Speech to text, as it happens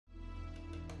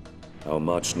Our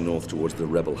march north towards the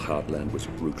rebel heartland was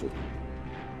brutal.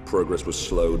 Progress was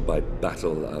slowed by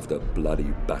battle after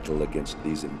bloody battle against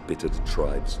these embittered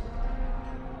tribes.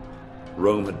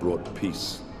 Rome had brought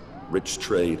peace, rich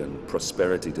trade, and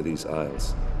prosperity to these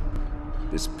isles.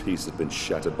 This peace had been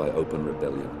shattered by open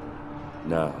rebellion.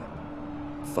 Now,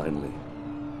 finally,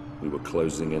 we were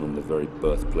closing in on the very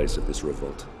birthplace of this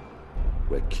revolt,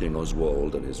 where King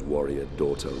Oswald and his warrior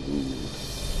daughter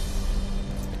ruled.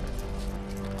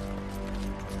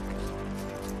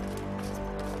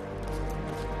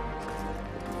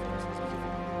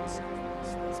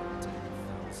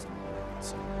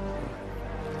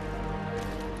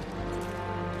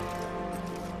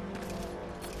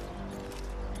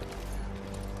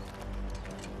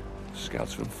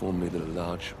 Scouts have informed me that a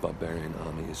large barbarian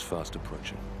army is fast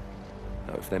approaching.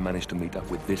 Now, if they manage to meet up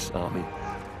with this army,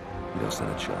 we don't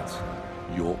stand a chance.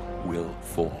 York will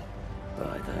fall.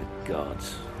 By the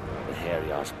gods. The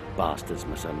hairy-ass bastards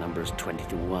must outnumber us 20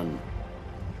 to 1.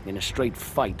 In a straight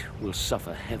fight, we'll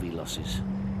suffer heavy losses.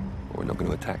 But we're not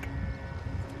going to attack.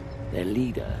 Their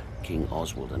leader, King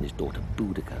Oswald, and his daughter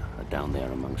Boudica are down there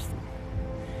amongst them.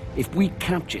 If we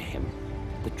capture him,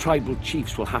 the tribal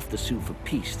chiefs will have to sue for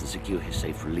peace to secure his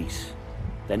safe release.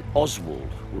 Then Oswald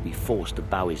will be forced to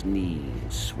bow his knee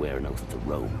and swear an oath to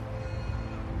Rome.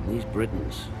 And these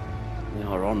Britons, they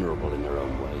are honorable in their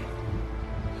own way.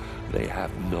 They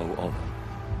have no honor.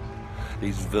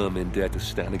 These vermin dare to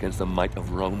stand against the might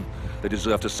of Rome. They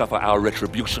deserve to suffer our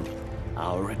retribution.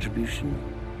 Our retribution?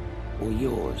 Or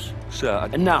yours? Sir,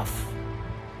 Enough!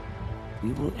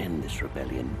 We will end this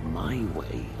rebellion my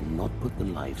way and not put the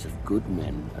lives of good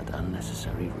men at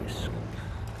unnecessary risk.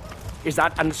 Is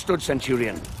that understood,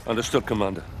 Centurion? Understood,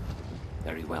 Commander.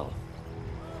 Very well.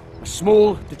 A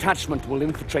small detachment will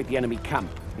infiltrate the enemy camp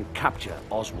and capture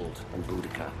Oswald and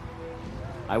Boudica.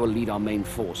 I will lead our main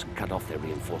force and cut off their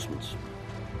reinforcements.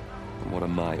 And what are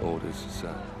my orders,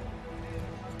 sir?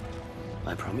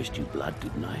 I promised you blood,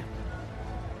 didn't I?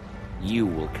 You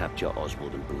will capture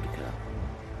Oswald and Boudica.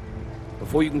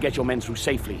 Before you can get your men through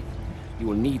safely, you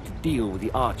will need to deal with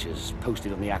the archers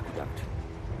posted on the aqueduct.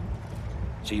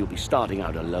 So you'll be starting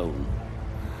out alone.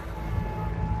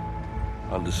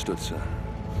 Understood, sir.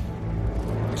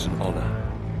 It's an honor.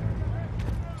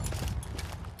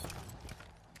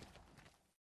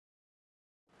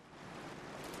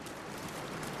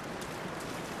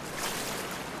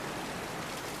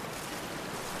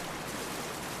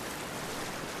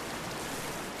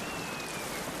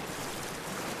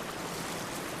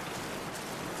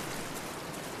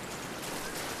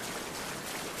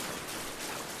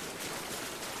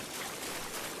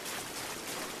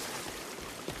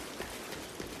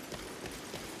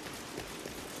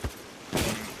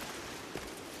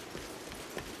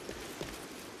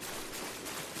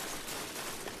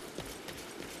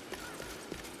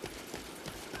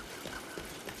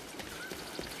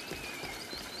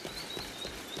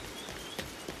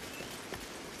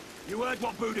 You heard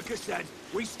what Boudica said.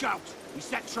 We scout, we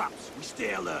set traps, we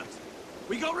stay alert.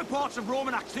 We got reports of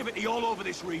Roman activity all over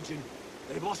this region.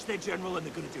 They've lost their general and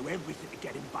they're gonna do everything to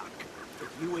get him back.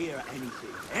 If you hear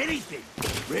anything,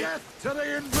 Death to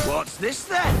the invader! What's this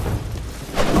then?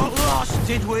 Got lost,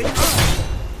 did we?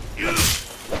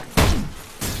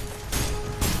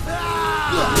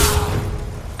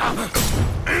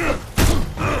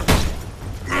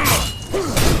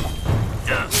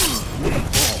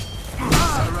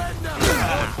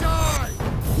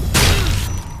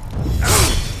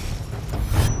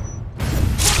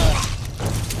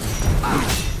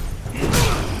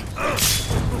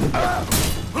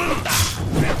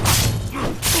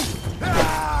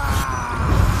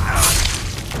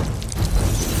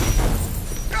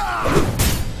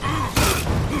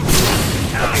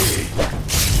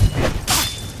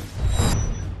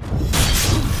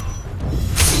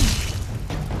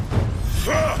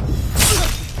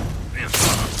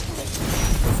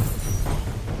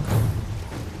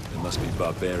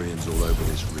 Barbarians all over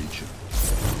this region.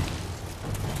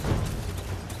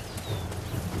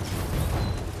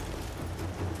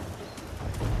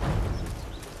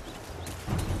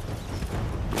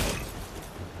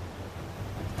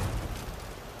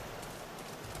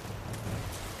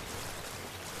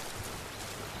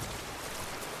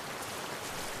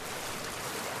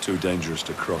 Too dangerous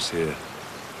to cross here.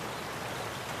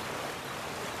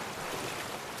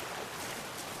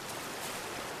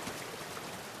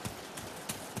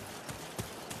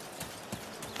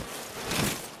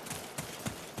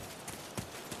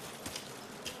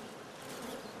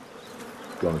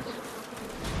 Gods,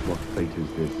 what fate is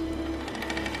this?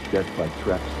 Death by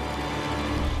traps,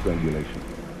 strangulation.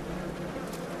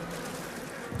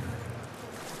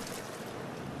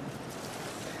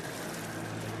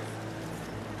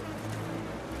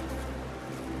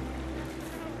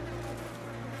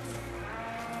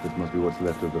 This must be what's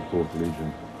left of the 4th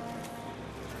Legion.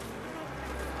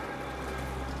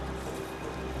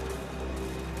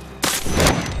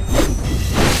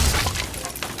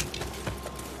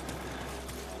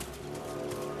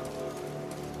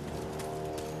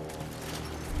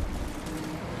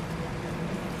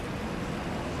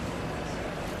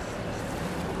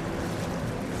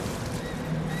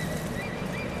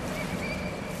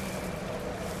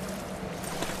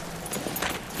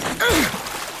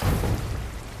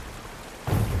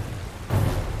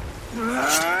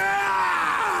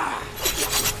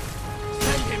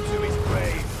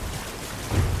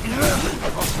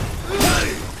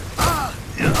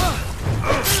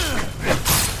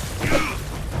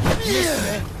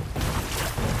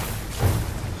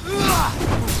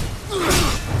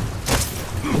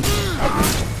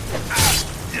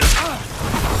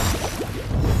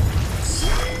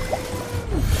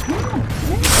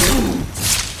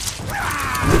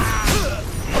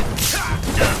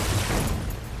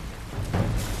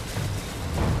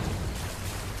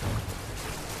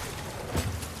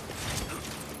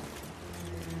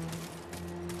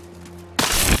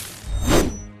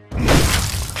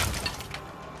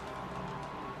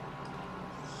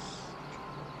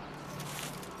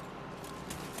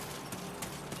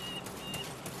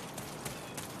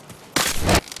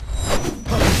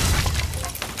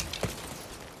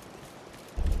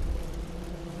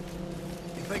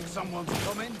 Someone's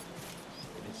coming?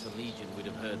 If it's the Legion, we'd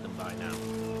have heard them by now.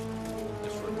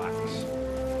 Just relax.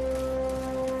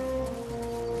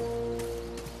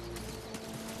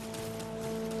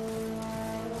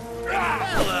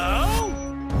 Hello?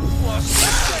 What's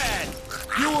that?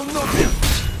 You will not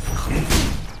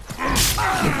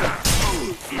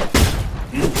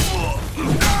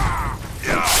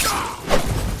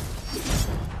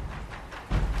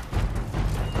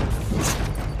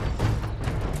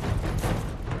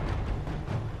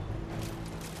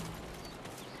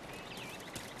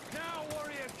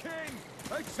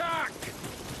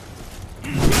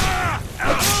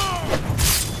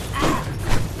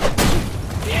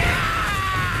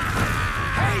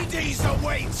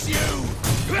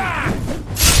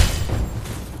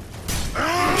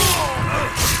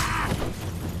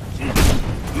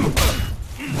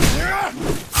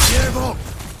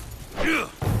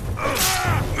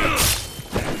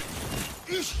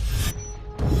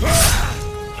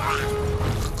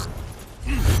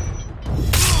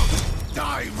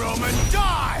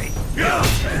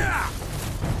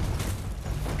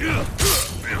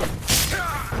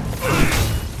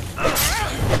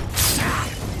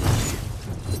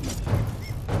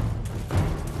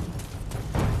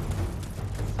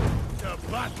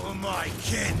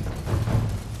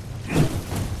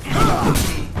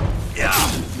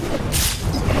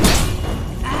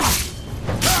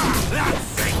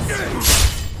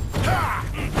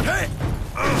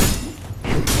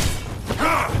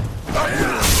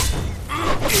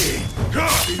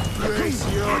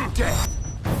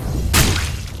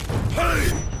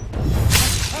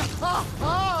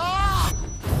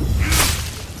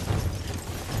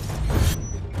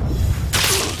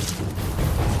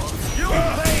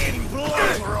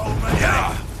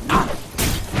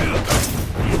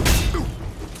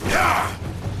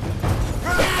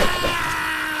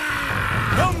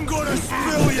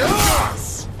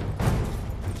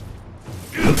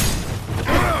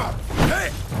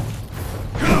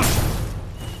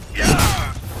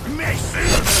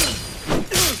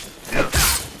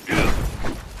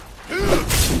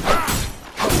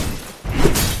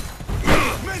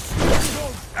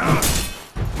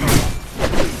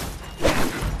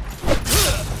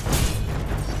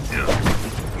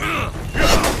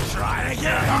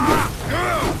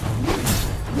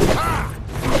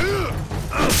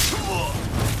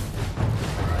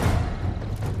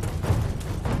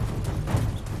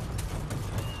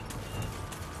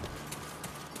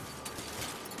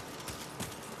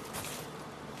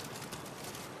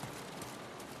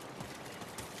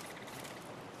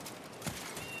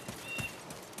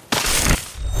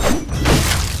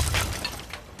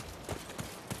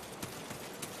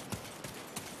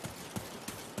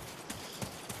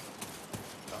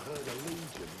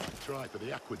for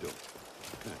the aqueduct.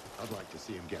 I'd like to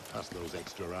see him get past those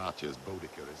extra archers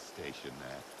Boudica is stationed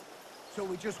there. So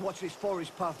we just watch this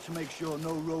forest path to make sure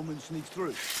no Roman sneaks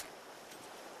through?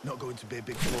 Not going to be a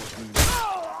big force move.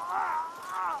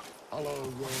 Hello,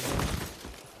 Roman.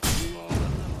 You all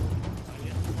alone?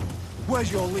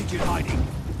 Where's your legion hiding?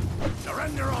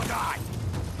 Surrender or die!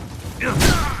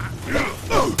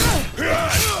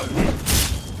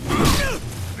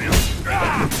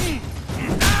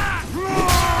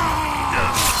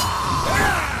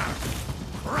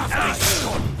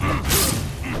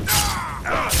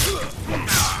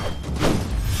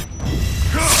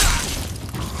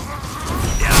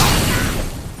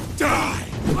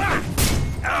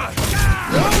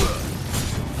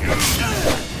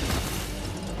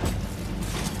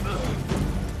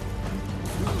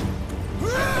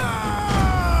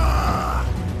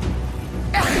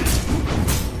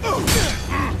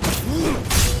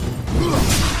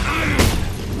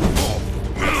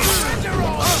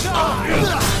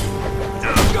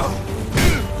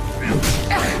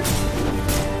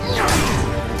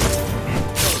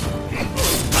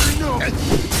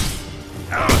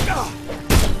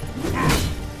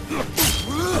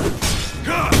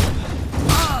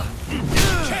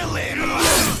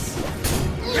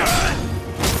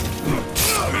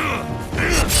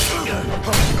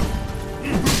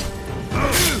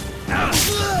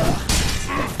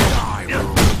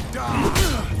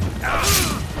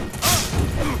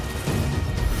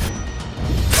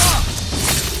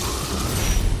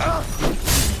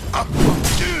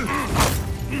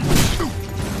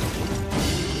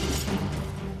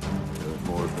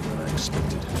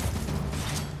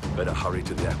 Better hurry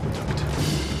to the aqueduct.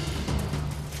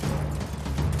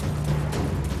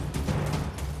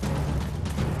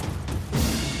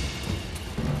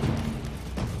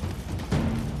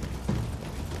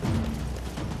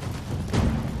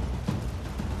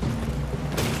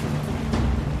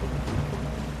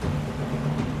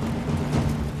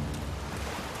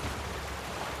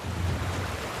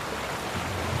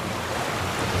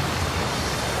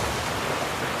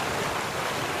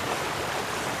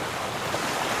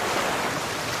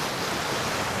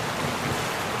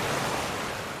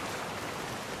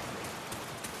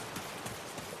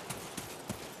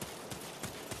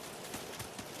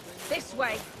 This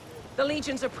way. The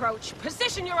Legion's approach.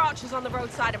 Position your archers on the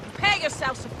roadside and prepare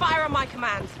yourselves to fire on my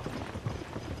command.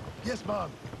 Yes, ma'am.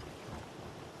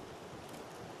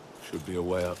 Should be a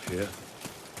way up here.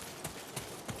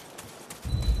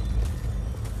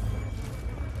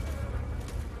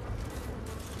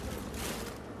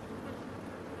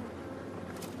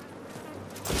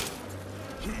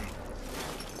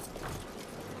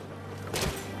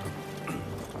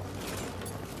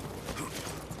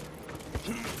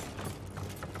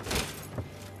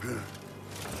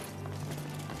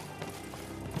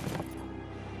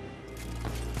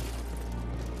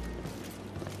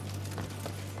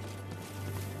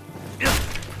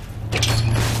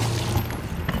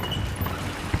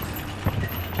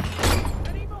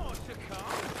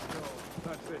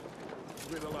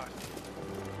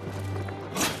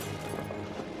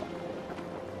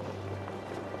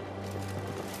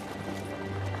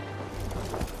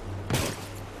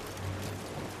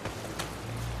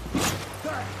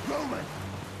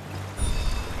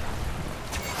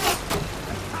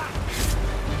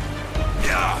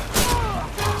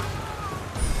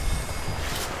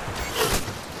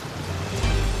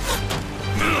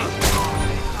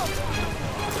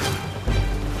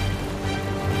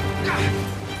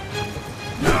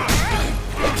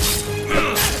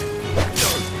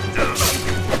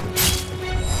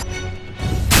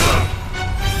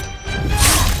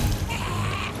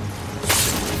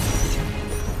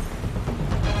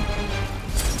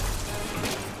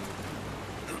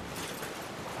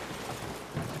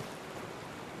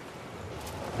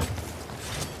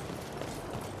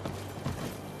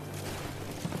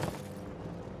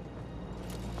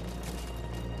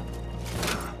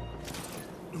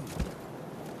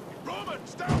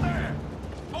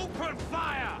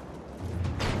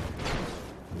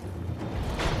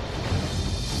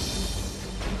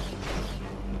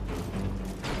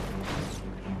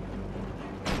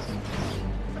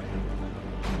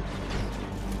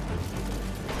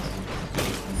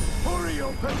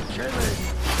 Kill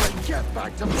him! Then get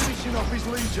back to finishing off his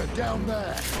legion down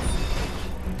there!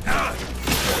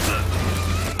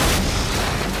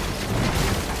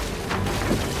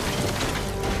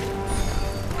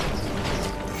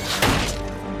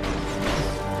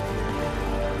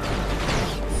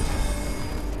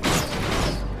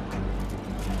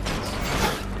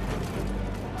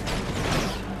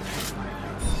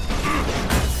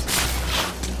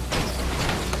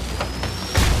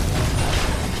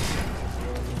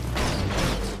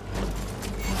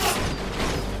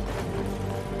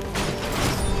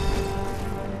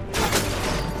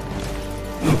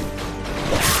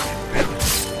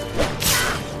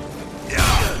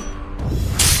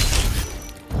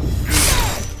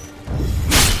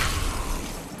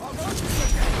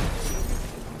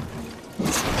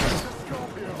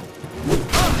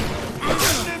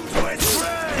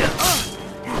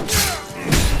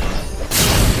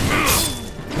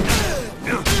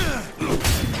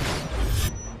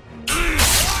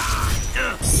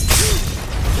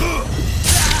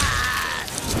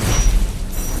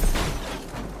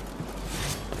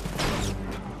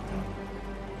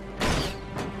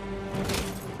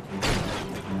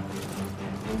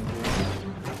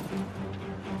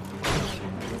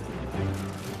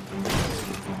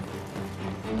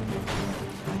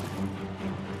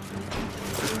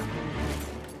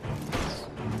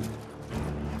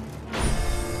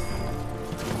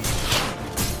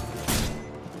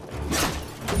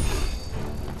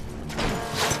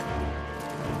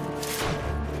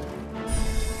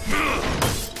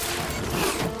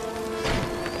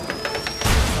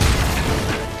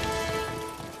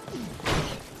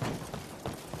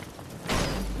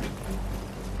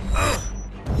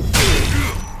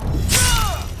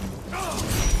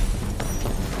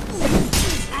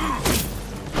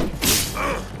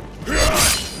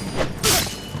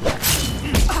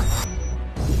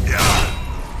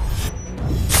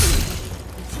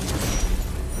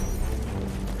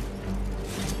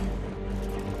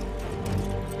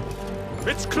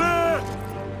 It's clear!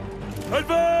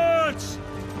 Advance!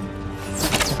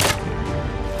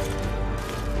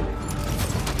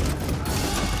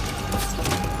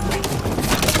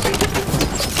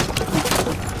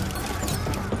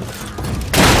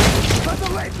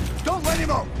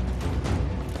 anymore!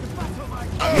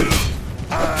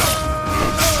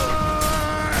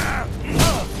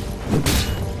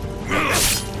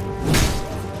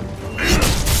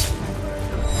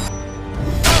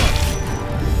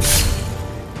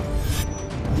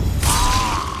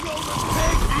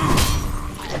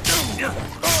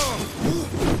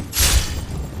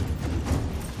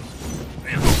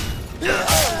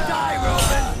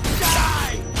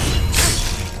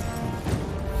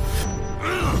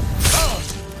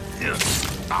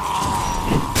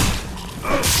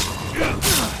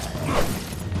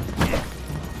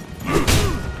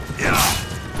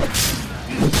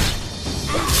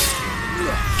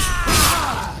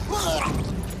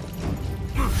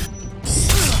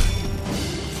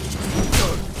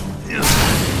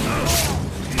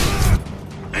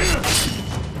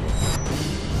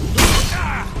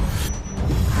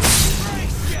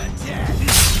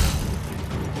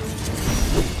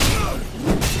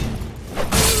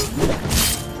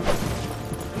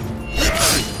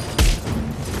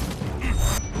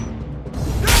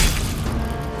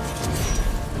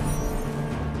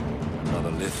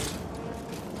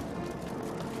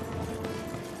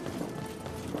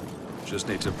 Just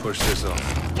need to push this off.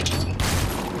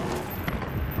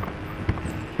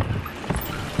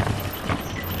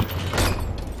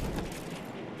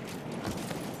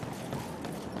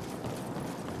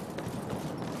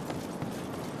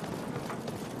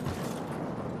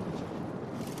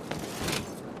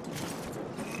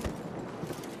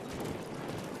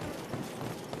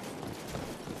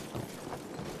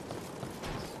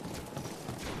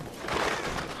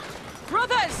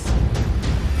 Brothers!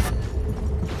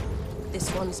 This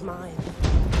one's mine.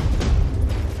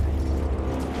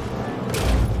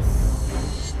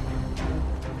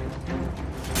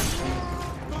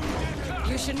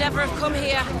 You should never have come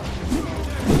here.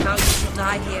 Now you shall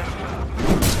die here.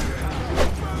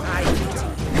 I pity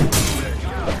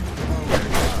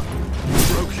You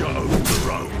broke your oath to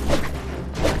Rome.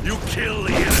 You kill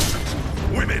the innocent,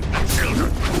 women and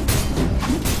children.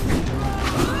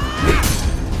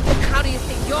 How do you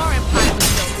think your empire was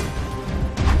built?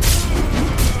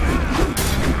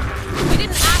 We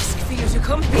didn't ask for you to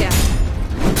come here.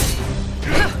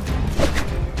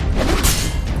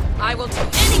 I will do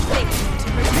anything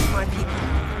to protect my people.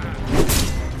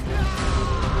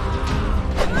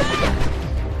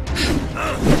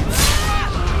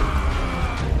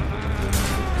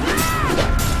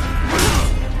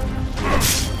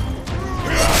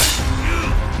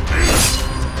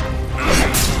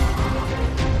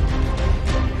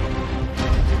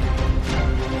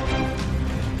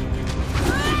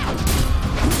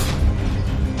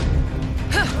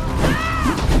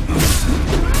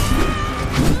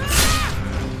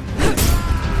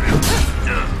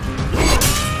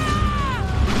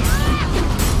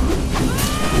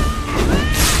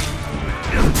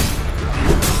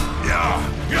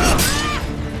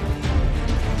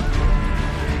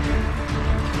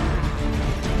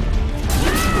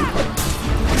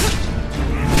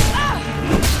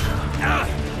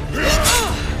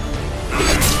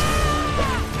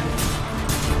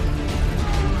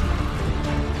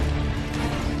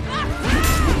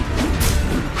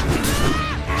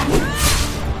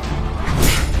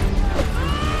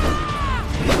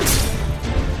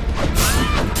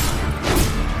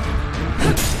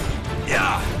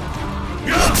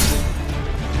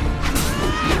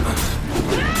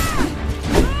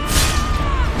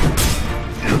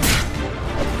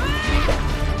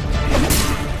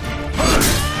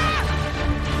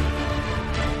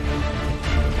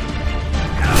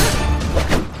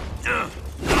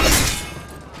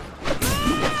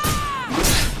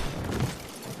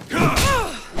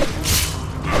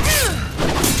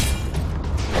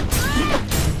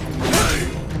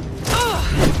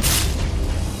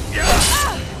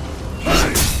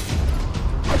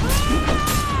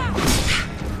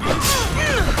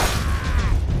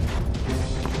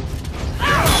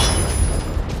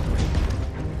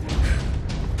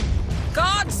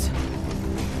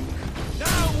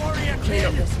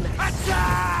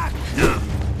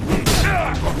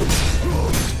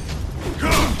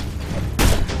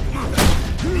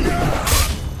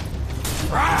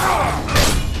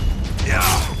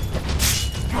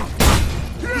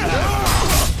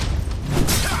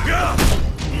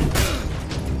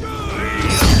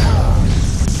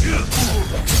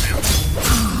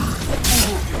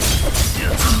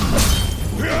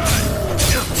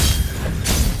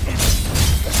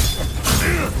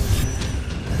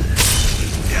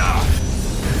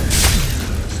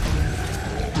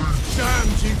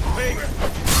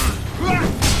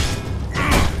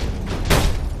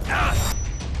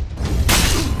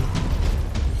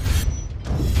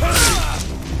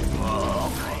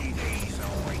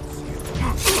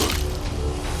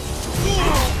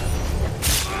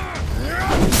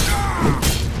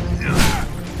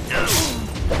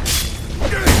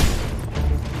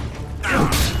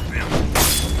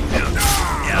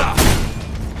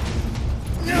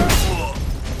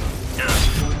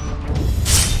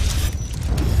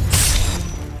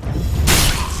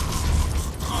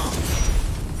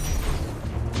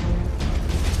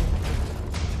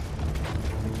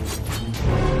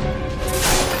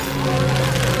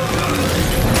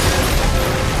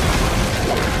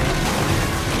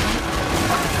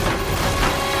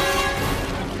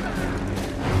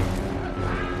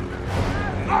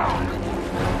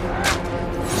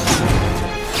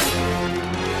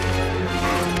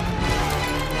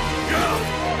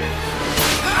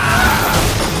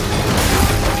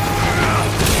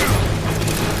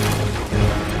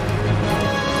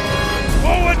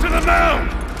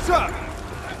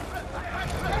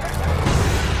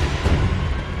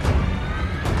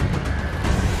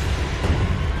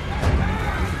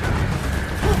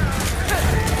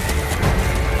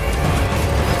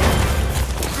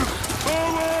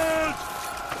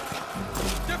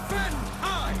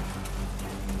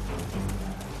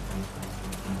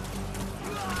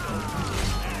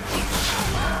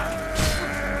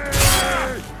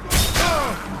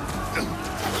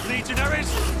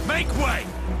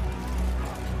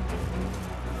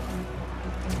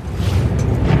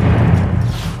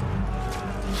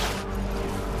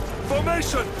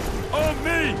 Formation! On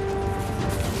me!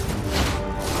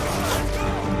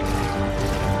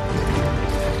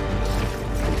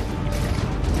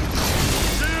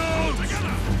 Shield!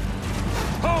 Together!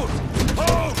 Hold!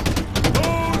 Hold!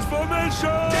 Hold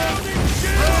formation! Down in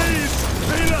shield! Raise!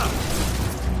 Peeler!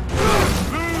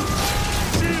 Move!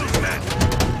 Shield men!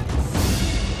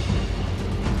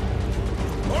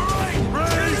 All right!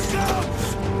 Raise!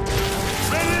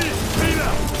 Ready!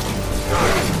 Peeler!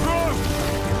 Throw!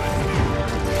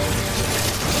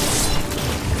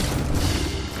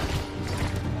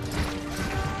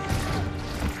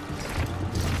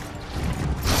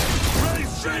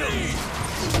 Shields!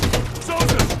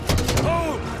 Soldiers!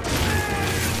 Hold!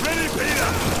 Ready,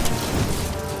 Peter!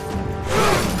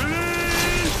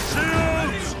 Release!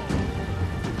 Shields!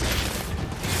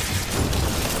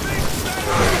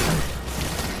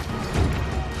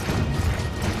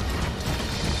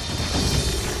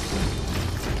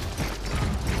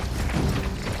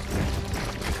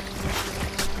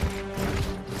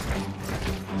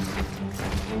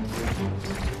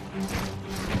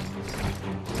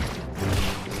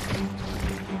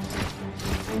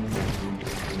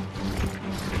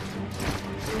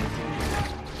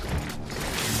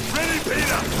 Ready,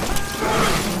 Peter!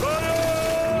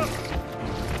 Fire!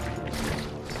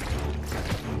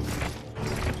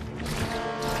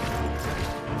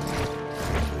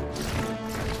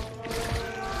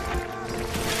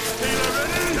 Peter,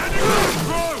 ready?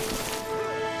 Throw!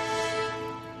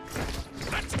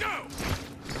 Let's go!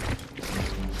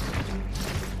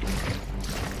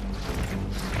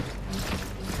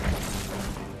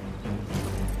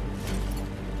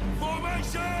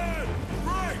 Formation!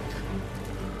 Break!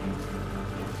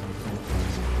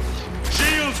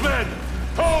 Shieldsmen!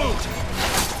 Hold!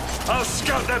 I'll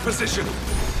scout their position.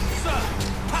 Sir,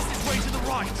 pass this way to the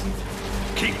right.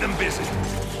 Keep them busy.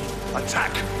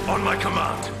 Attack on my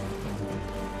command.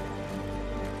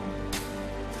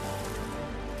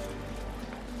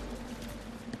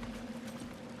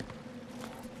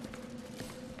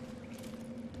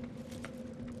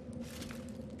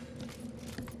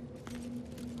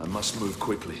 I must move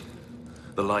quickly.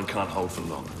 The line can't hold for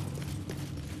long.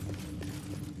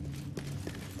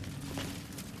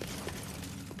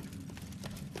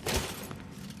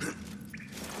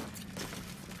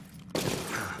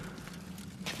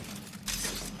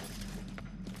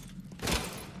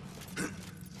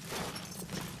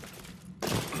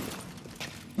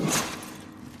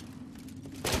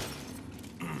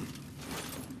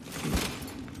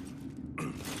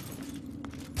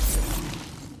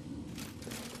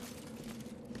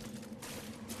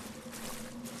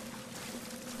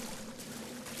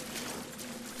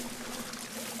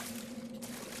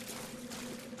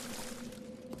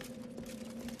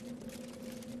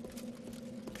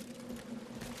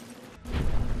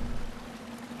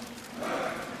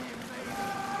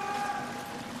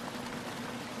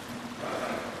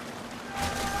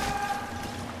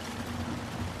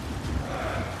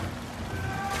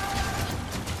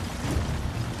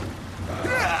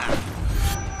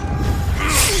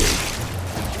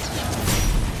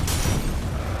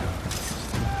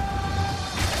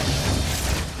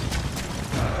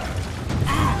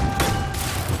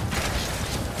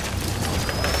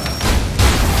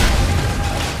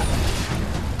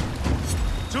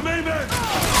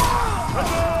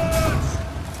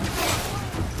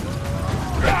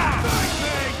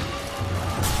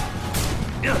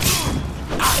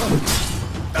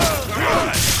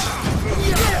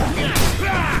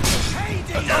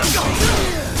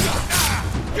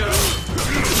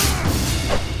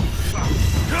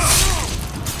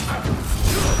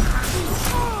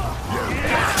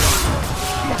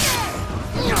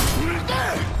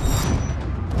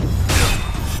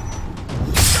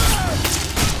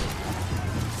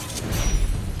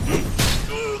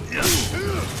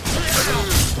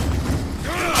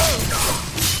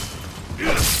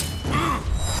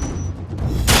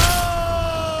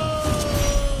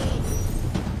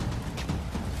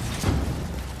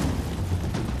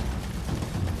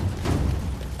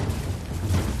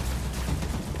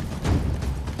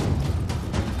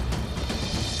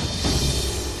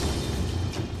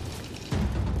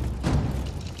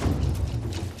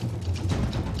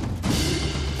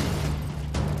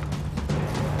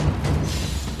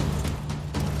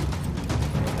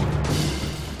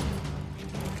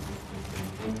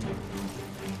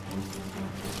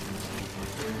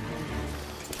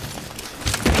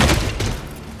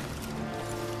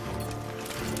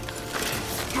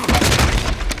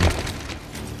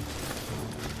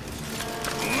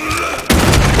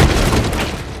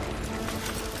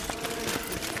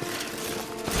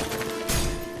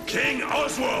 King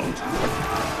Oswald!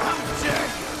 How dare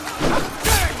you!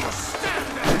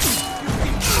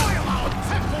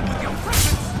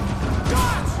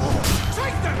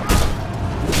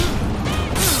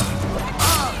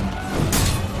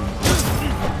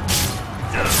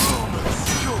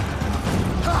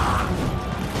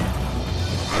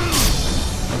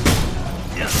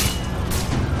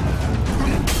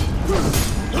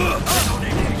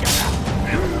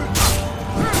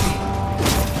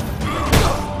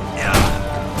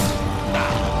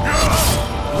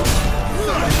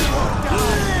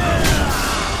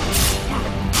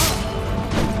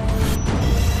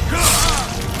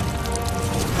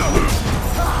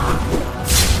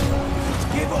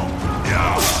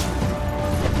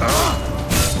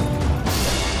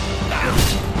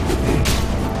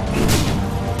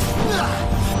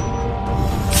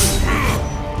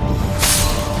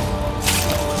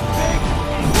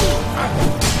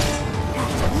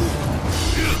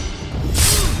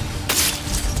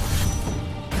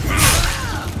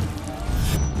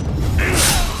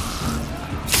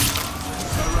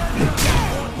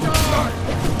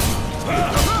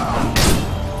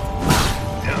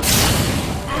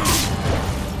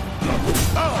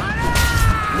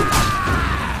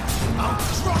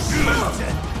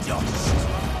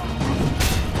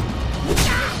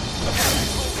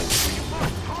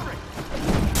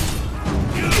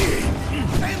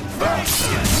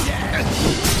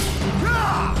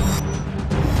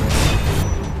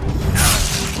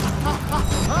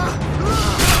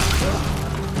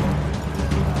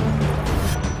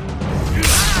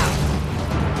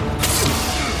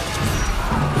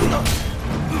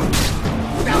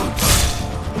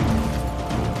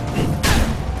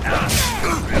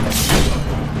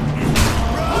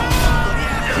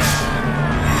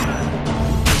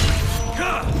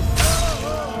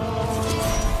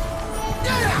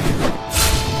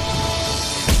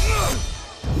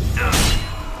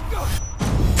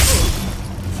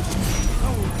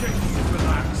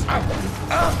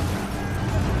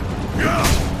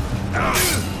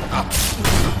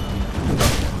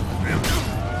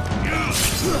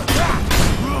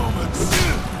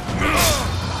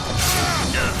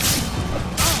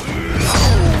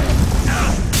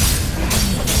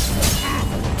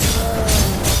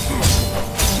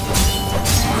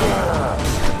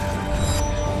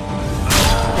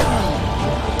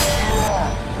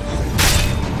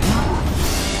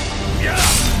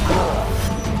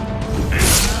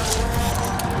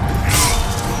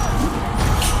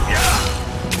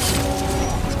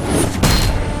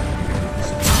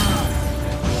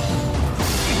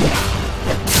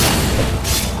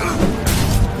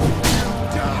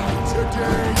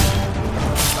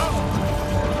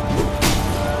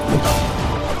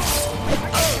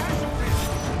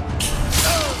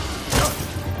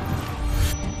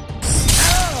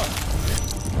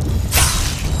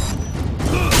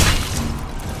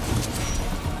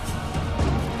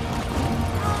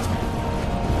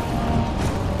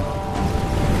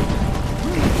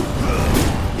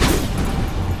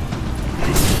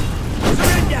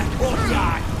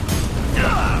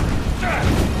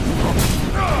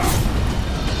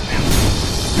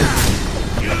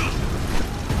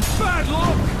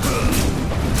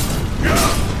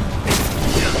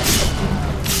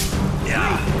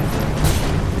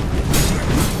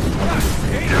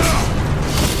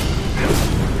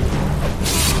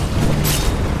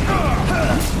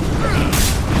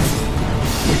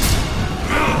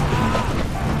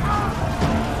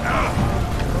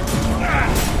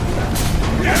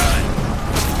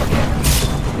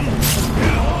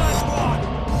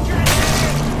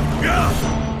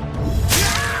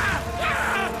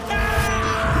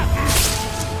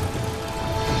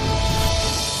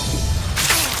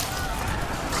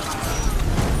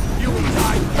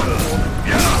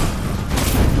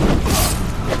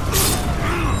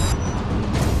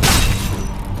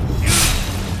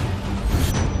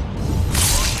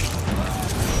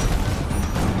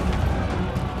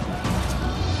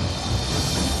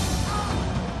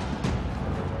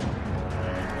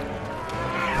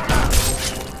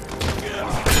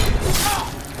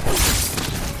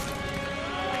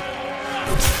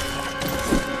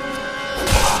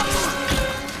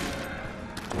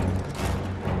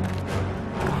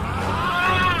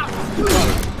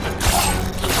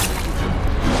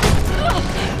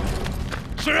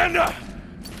 Surrender!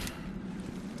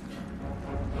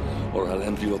 Or I'll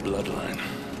end your bloodline.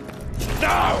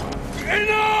 Now!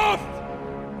 Enough!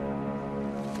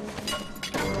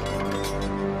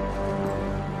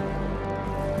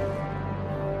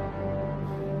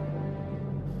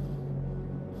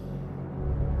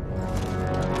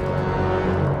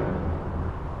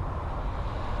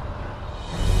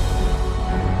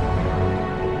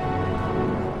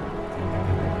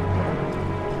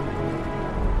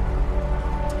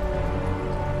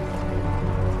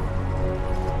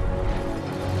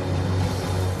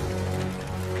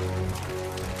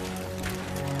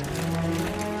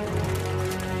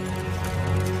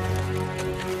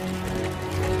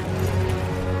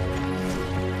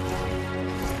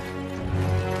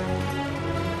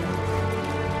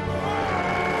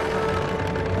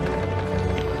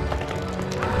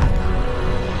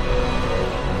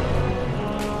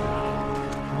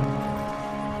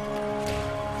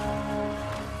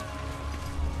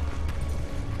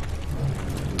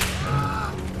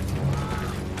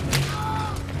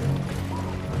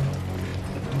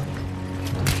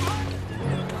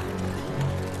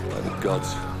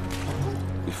 gods.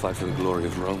 We fight for the glory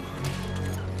of Rome.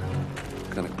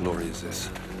 What kind of glory is this?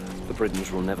 The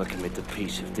Britons will never commit to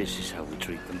peace if this is how we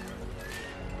treat them.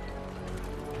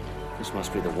 This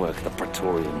must be the work of the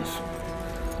Praetorians.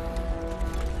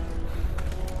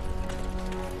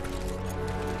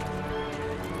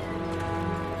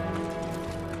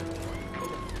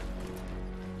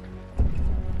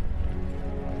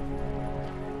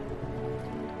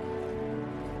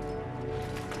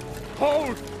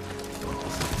 Hold!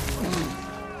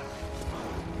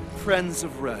 Friends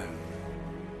of Rome,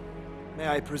 may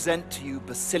I present to you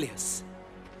Basilius,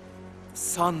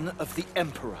 son of the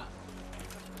Emperor.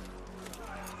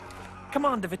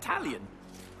 Commander Vitalian.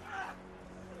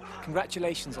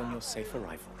 Congratulations on your safe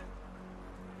arrival.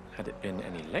 Had it been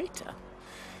any later,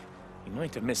 you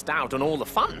might have missed out on all the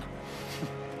fun.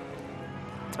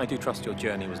 I do trust your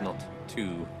journey was not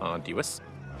too arduous.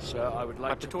 Sir, I would like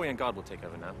My Praetorian Guard will take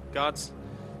over now. Guards,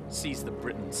 seize the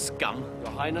Briton scum.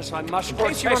 Your Highness, I must In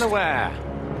case you're unaware,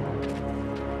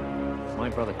 my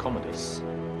brother Commodus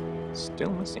is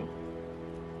still missing.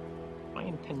 I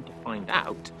intend to find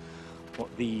out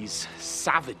what these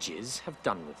savages have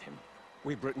done with him.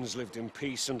 We Britons lived in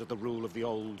peace under the rule of the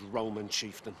old Roman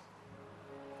chieftain.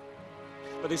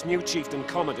 But this new chieftain,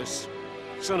 Commodus,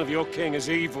 son of your king, is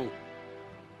evil.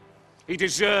 He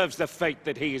deserves the fate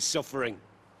that he is suffering.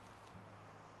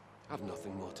 I've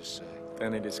nothing more to say.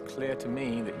 Then it is clear to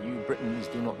me that you Britons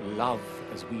do not love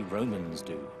as we Romans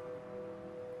do.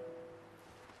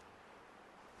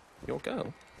 Your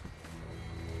girl?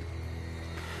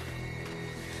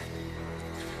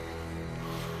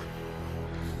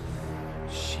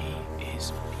 She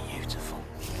is beautiful.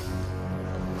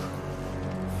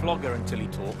 Flog her until he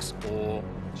talks, or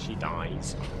she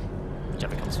dies.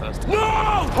 Whichever comes first. No!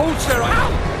 Hold her!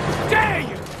 How dare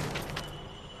you!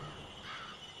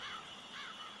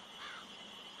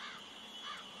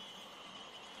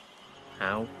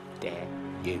 How dare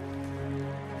you?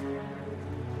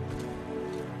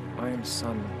 I am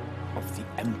son of the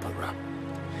Emperor,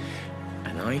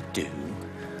 and I do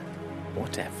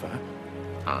whatever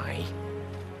I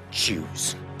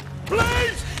choose.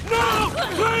 Please! No!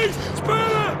 Please! Spare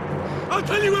her! I'll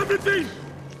tell you everything!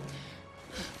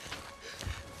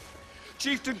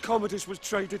 Chieftain Commodus was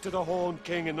traded to the Horned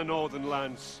King in the Northern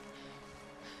Lands.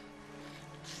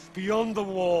 Beyond the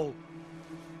wall.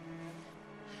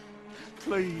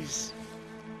 Please.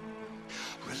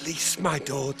 Release my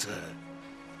daughter.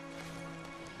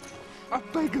 I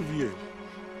beg of you.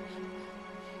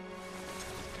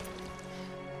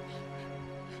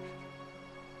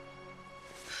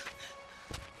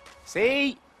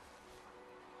 See?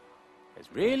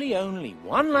 There's really only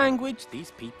one language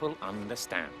these people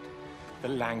understand. The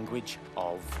language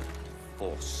of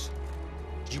force.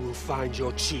 You will find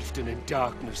your chieftain in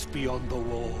darkness beyond the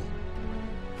wall,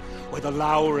 where the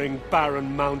lowering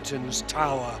barren mountains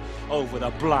tower over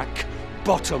the black,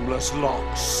 bottomless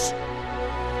lochs.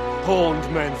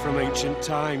 Horned men from ancient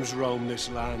times roam this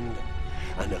land,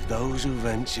 and of those who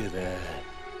venture there,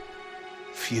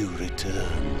 few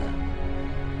return.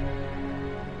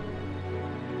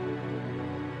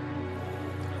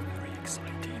 Very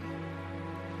exciting.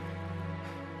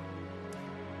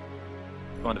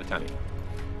 Commander Vitalian,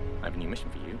 I have a new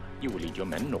mission for you. You will lead your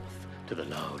men north to the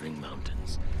lowering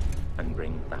mountains and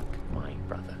bring back my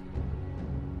brother.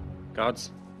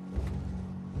 Guards,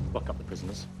 lock up the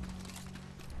prisoners.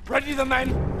 Ready the men!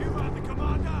 You are the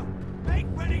commander! Make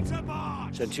ready to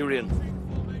march! Centurion,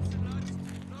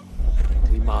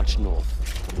 we march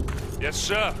north. Yes,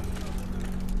 sir.